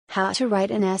How to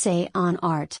write an essay on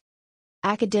art.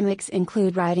 Academics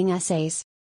include writing essays.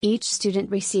 Each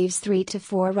student receives 3 to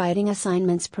 4 writing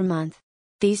assignments per month.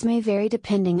 These may vary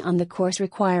depending on the course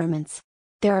requirements.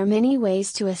 There are many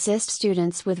ways to assist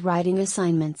students with writing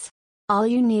assignments. All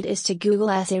you need is to Google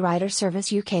Essay Writer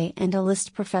Service UK and a list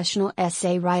of professional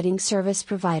essay writing service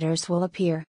providers will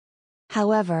appear.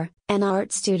 However, an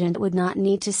art student would not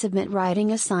need to submit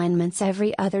writing assignments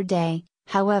every other day.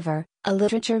 However, a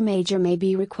literature major may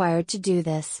be required to do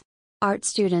this. Art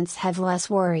students have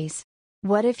less worries.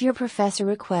 What if your professor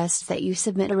requests that you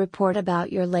submit a report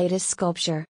about your latest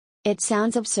sculpture? It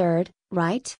sounds absurd,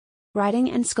 right?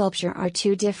 Writing and sculpture are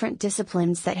 2 different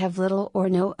disciplines that have little or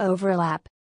no overlap.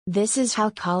 This is how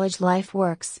college life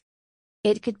works.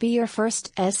 It could be your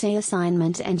first essay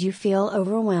assignment and you feel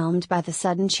overwhelmed by the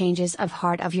sudden changes of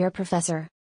heart of your professor.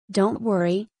 Don't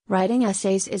worry, writing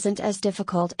essays isn't as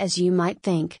difficult as you might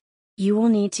think. You will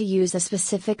need to use a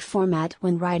specific format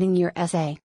when writing your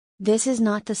essay. This is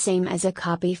not the same as a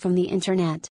copy from the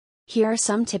internet. Here are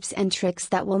some tips and tricks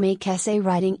that will make essay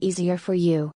writing easier for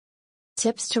you.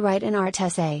 Tips to write an art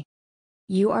essay.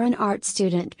 You are an art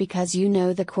student because you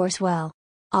know the course well.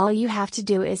 All you have to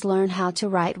do is learn how to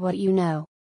write what you know.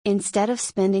 Instead of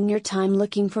spending your time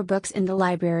looking for books in the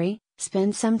library,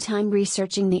 spend some time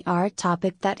researching the art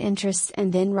topic that interests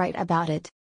and then write about it.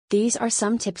 These are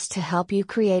some tips to help you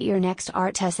create your next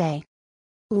art essay.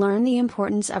 Learn the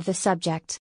importance of the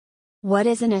subject. What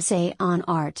is an essay on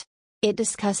art? It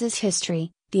discusses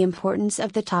history, the importance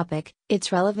of the topic,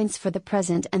 its relevance for the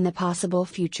present and the possible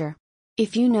future.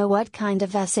 If you know what kind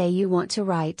of essay you want to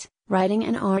write, writing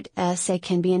an art essay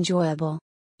can be enjoyable.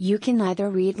 You can either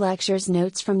read lectures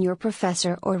notes from your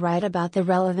professor or write about the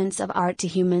relevance of art to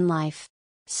human life.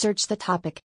 Search the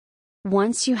topic.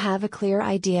 Once you have a clear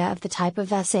idea of the type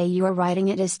of essay you are writing,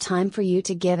 it is time for you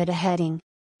to give it a heading.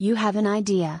 You have an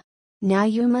idea. Now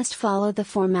you must follow the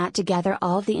format to gather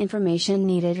all the information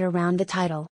needed around the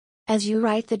title. As you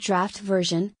write the draft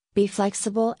version, be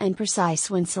flexible and precise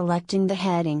when selecting the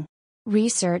heading.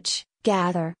 Research,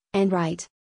 gather, and write.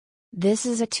 This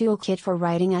is a toolkit for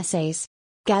writing essays.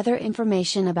 Gather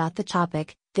information about the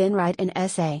topic, then write an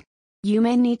essay. You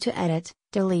may need to edit,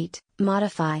 delete,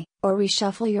 modify, or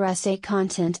reshuffle your essay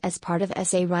content as part of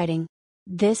essay writing.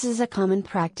 This is a common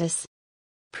practice.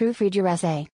 Proofread your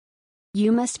essay.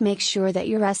 You must make sure that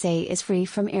your essay is free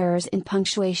from errors in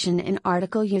punctuation and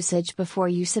article usage before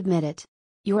you submit it.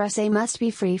 Your essay must be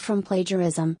free from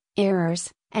plagiarism, errors,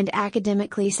 and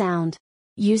academically sound.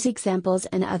 Use examples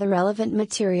and other relevant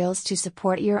materials to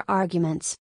support your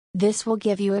arguments. This will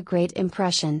give you a great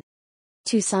impression.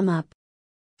 To sum up,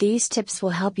 these tips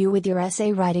will help you with your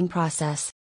essay writing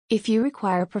process. If you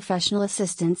require professional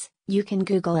assistance, you can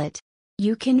Google it.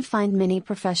 You can find many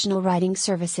professional writing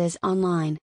services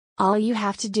online. All you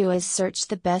have to do is search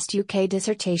the best UK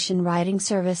dissertation writing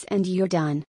service and you're done.